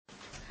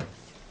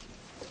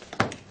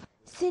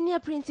Senior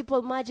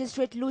Principal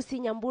Magistrate Lucy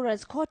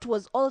Nyambura's court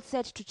was all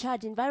set to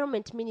charge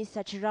Environment Minister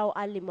Chirao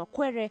Ali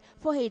Mwakwere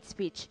for hate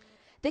speech.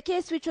 The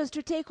case, which was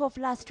to take off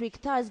last week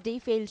Thursday,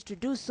 failed to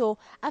do so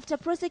after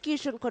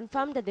prosecution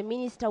confirmed that the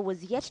minister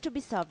was yet to be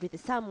served with a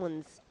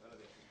summons.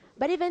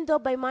 But even though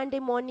by Monday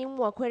morning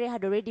Mwakwere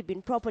had already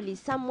been properly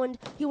summoned,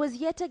 he was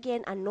yet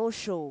again a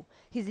no-show.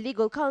 His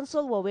legal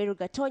counsel,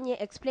 Mwakwere,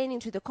 explaining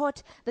to the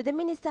court that the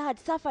minister had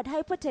suffered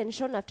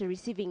hypertension after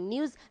receiving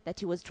news that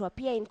he was to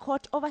appear in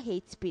court over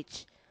hate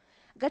speech.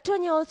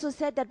 Gatonye also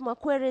said that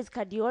Mwakwere's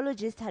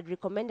cardiologist had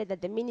recommended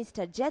that the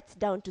minister jets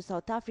down to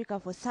South Africa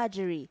for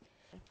surgery.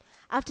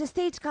 After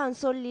State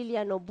Counsel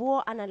Lilian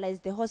Obuo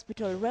analyzed the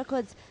hospital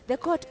records, the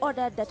court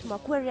ordered that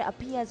Mwakwere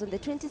appears on the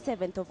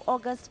 27th of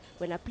August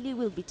when a plea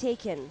will be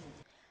taken.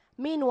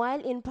 Meanwhile,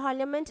 in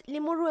Parliament,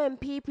 Limuru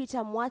MP Peter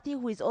Mwathi,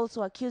 who is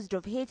also accused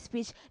of hate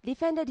speech,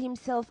 defended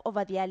himself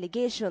over the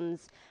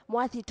allegations.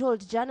 Mwathi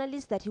told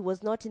journalists that he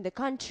was not in the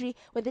country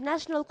when the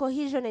National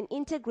Cohesion and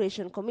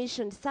Integration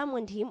Commission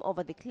summoned him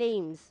over the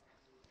claims.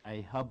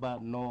 I harbor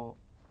no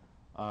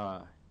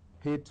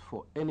hate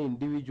for any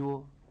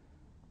individual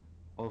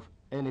of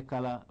any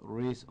color,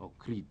 race, or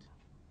creed.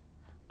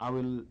 I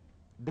will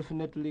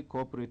definitely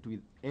cooperate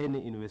with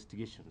any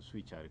investigations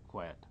which are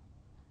required.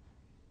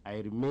 I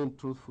remain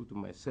truthful to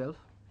myself,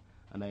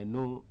 and I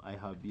know I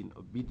have been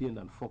obedient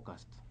and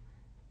focused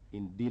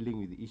in dealing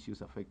with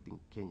issues affecting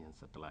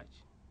Kenyans at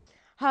large.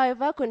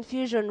 However,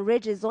 confusion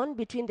rages on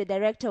between the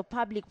Director of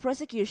Public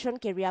Prosecution,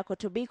 Keriako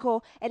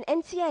Tobiko, and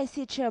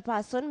NCIC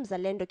Chairperson,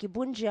 Mzalendo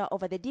Kibunjia,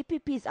 over the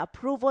DPP's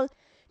approval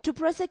to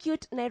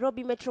prosecute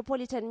Nairobi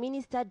Metropolitan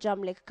Minister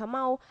Jamlek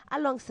Kamau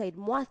alongside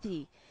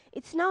Mwathi.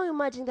 It's now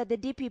emerging that the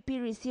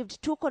DPP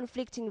received two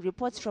conflicting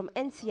reports from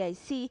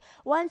NCIC,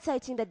 one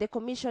citing that the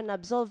commission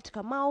absolved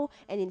Kamau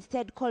and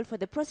instead called for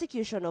the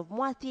prosecution of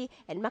Mwathi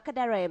and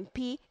Makadara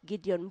MP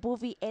Gideon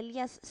Mbuvi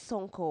alias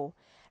Sonko.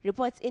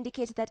 Reports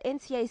indicate that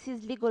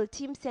NCIC's legal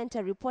team sent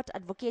a report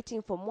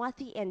advocating for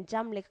Mwathi and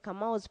Jamlek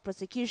Kamau's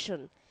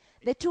prosecution.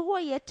 The two were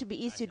yet to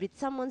be issued with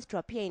summons to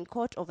appear in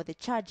court over the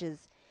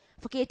charges.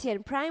 For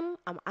KTN Prime,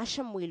 I'm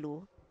Asha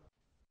Mwilu.